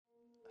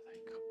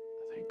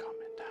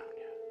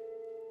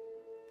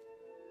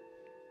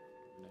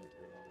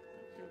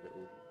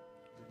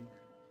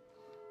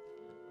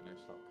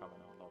coming,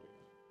 I love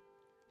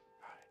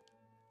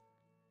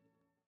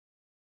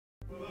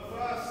you. For the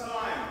first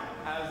time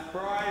as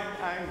bride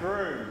and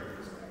groom,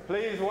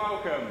 please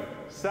welcome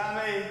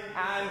Sammy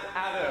and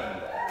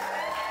Adam.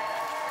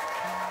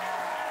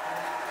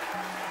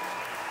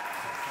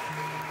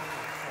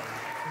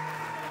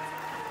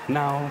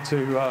 Now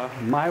to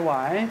my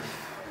wife.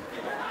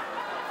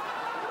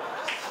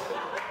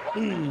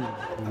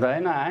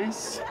 Very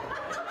nice.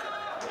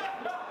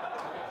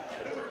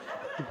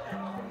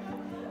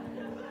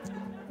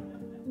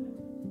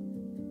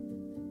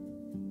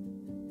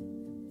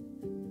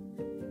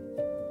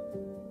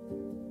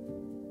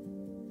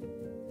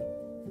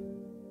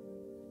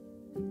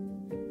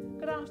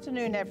 Good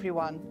afternoon,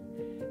 everyone.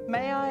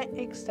 May I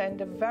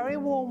extend a very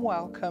warm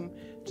welcome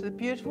to the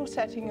beautiful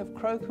setting of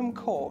Crowcombe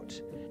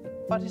Court,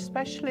 but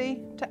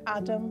especially to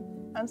Adam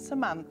and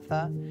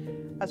Samantha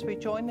as we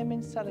join them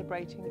in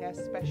celebrating their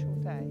special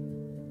day.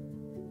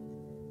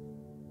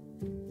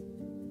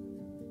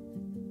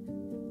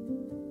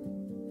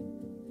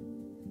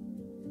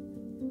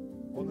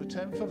 On the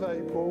 10th of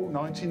April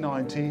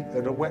 1990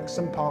 at a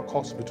Wexham Park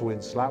Hospital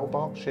in Slough,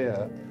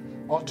 Berkshire,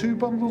 our two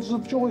bundles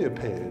of joy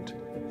appeared.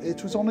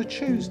 It was on a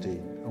Tuesday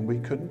and we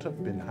couldn't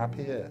have been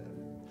happier.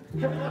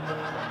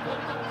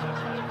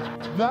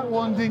 That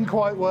one didn't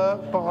quite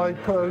work, but I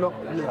put a lot...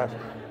 Yeah.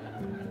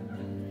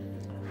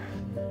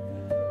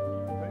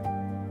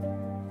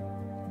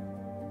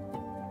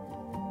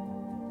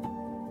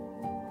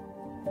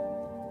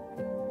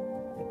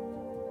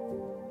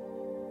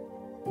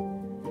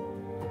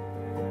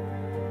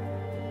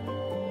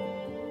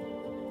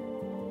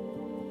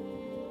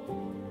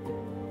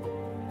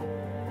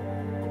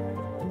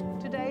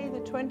 Today, the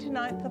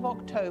 29th of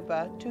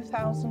October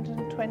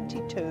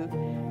 2022,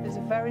 is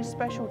a very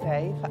special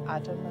day for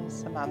Adam and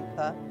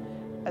Samantha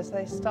as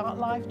they start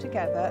life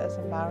together as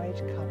a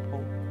married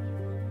couple.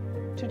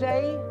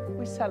 Today,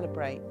 we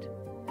celebrate.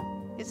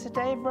 It's a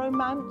day of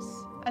romance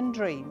and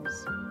dreams,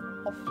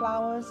 of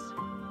flowers,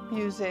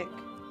 music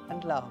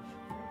and love.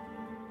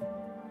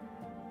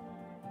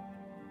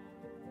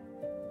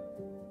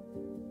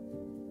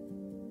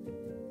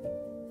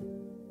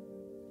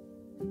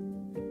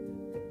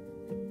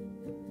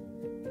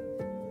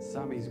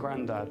 Sammy's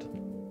granddad,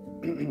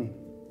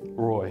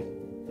 Roy.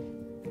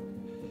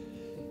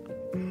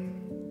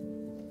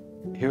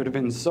 He would have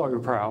been so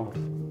proud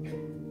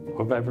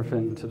of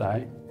everything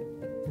today.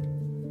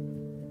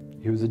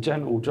 He was a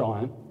gentle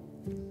giant,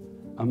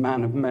 a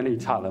man of many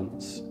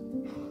talents,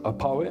 a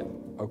poet,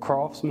 a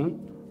craftsman,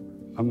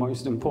 and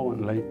most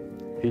importantly,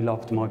 he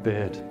loved my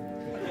beard.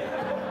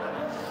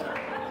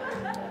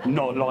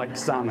 Not like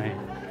Sammy.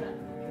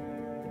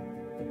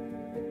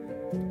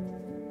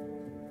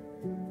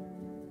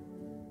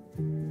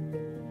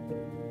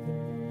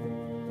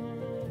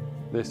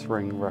 This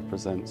ring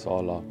represents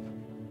our love.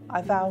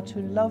 I vow to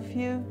love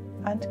you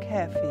and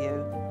care for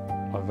you.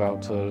 I vow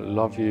to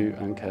love you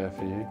and care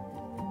for you.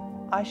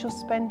 I shall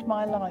spend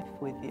my life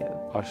with you.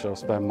 I shall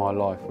spend my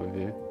life with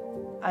you.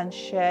 And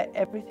share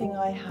everything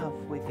I have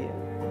with you.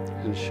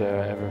 And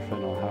share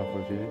everything I have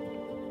with you.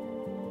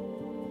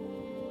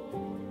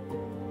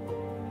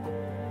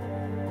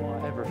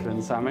 Not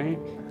everything, Sammy.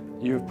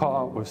 You've put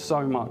up with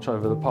so much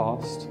over the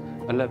past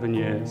 11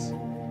 years.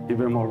 You've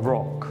been my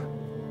rock.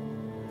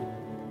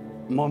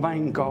 My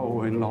main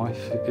goal in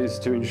life is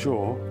to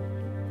ensure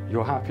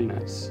your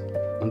happiness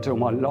until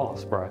my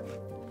last breath.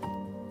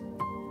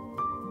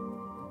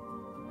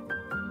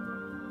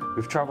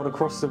 We've travelled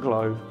across the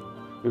globe,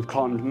 we've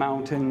climbed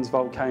mountains,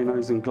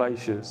 volcanoes and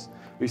glaciers,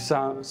 we've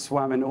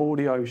swam in all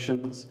the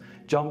oceans,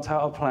 jumped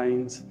out of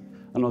planes,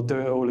 and I'd do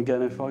it all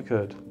again if I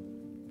could.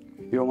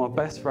 You're my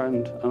best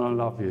friend and I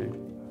love you.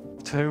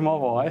 To my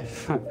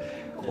wife,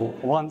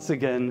 once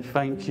again,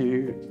 thank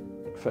you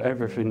for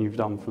everything you've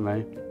done for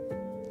me.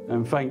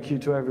 And thank you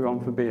to everyone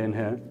for being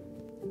here.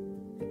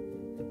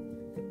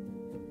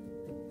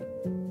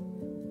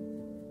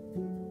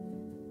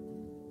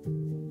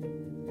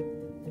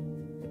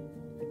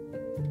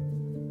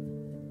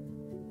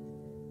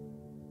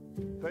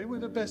 They were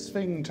the best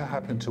thing to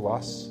happen to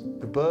us,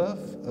 the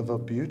birth of a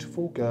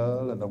beautiful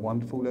girl and a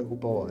wonderful little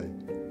boy.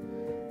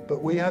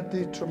 But we had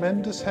the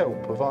tremendous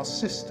help of our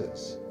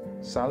sisters,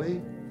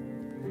 Sally,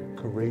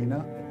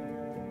 Karina,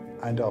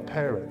 and our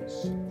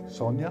parents,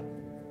 Sonia,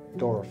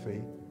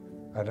 Dorothy,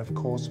 and of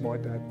course my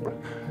dad.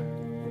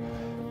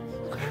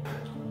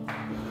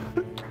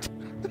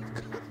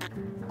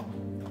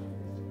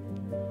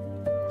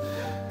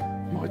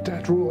 My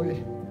dad,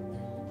 Roy.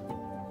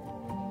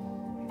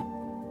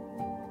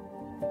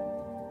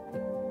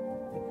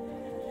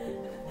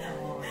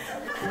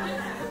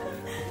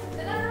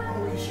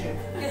 Holy shit.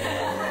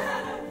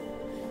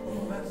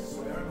 Oh, that's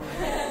swear.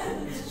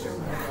 It's too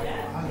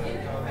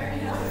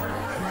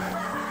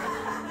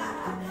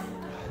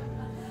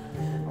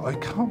I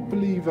can't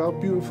believe our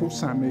beautiful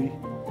Sammy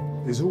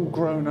is all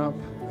grown up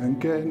and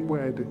getting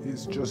wed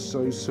is just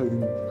so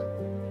soon.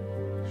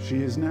 She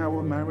is now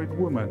a married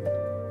woman,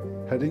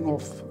 heading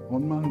off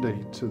on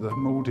Monday to the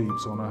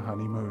Maldives on her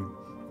honeymoon.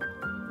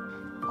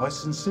 I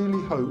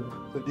sincerely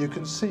hope that you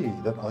can see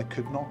that I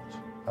could not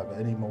have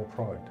any more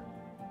pride.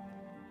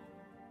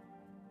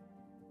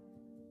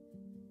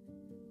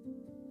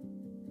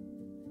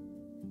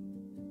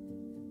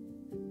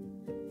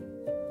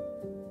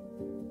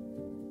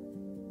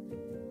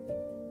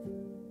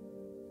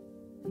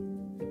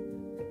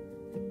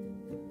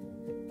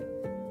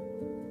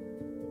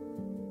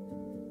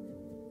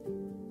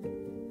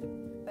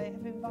 They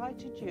have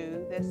invited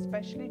you, their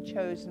specially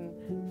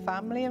chosen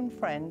family and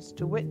friends,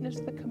 to witness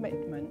the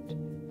commitment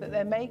that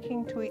they're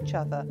making to each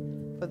other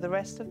for the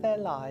rest of their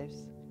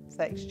lives as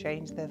they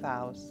exchange their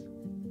vows.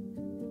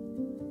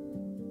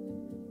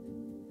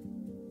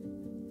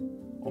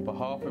 On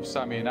behalf of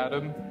Sammy and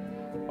Adam,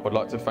 I would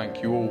like to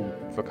thank you all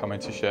for coming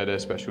to share their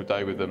special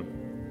day with them.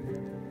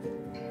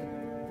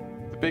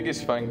 The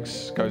biggest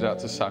thanks goes out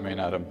to Sammy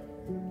and Adam,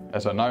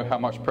 as I know how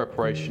much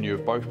preparation you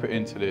have both put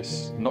into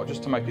this, not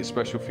just to make it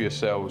special for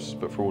yourselves,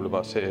 but for all of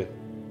us here.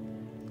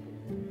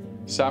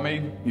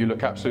 Sammy, you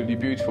look absolutely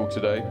beautiful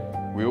today.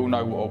 We all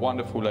know what a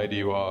wonderful lady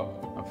you are,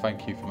 and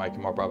thank you for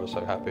making my brother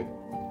so happy.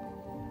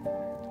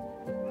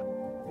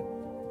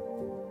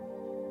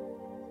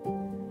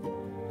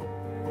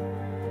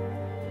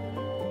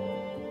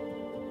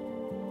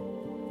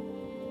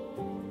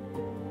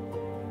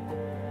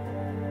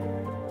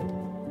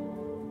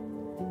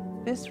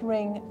 This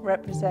ring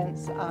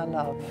represents our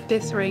love.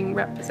 This ring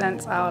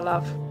represents our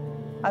love.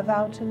 I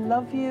vow to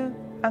love you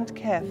and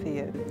care for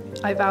you.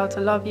 I vow to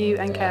love you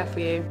and care for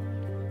you.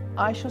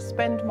 I shall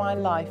spend my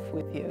life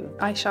with you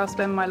I shall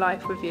spend my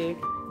life with you.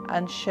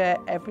 and share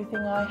everything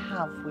I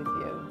have with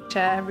you.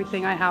 Share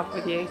everything I have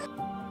with you.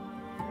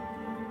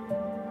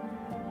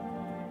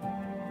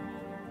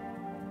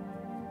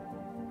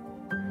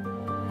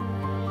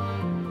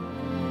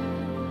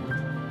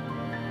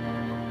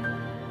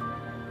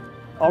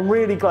 I'm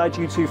really glad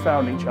you two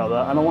found each other,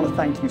 and I want to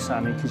thank you,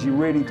 Sammy, because you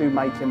really do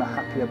make him a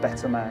happier,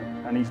 better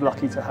man, and he's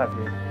lucky to have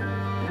you.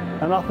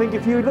 And I think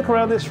if you look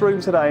around this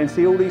room today and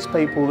see all these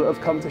people that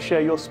have come to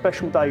share your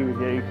special day with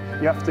you,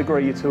 you have to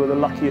agree you two are the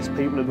luckiest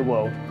people in the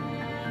world.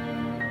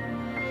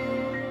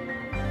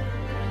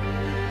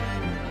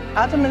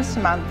 Adam and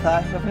Samantha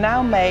have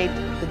now made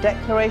the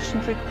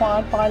declarations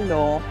required by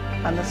law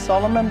and the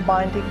solemn and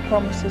binding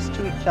promises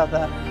to each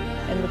other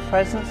in the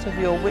presence of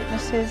your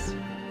witnesses,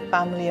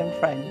 family and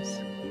friends.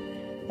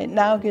 It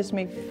now gives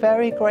me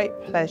very great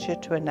pleasure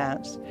to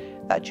announce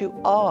that you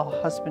are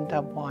husband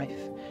and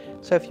wife.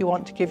 So if you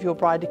want to give your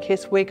bride a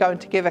kiss, we're going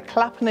to give a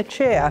clap and a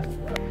cheer.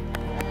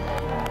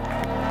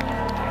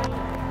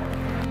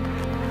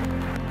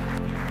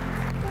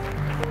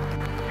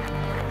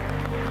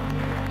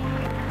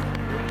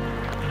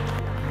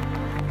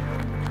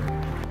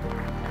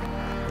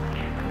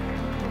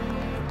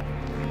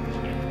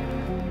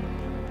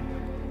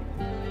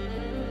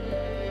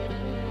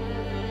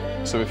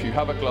 So if you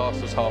have a glass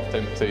that's half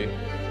empty,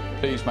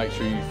 please make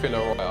sure you fill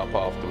it right up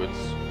afterwards.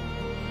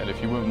 And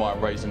if you wouldn't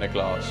mind raising a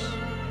glass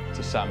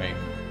to Sammy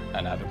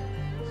and Adam.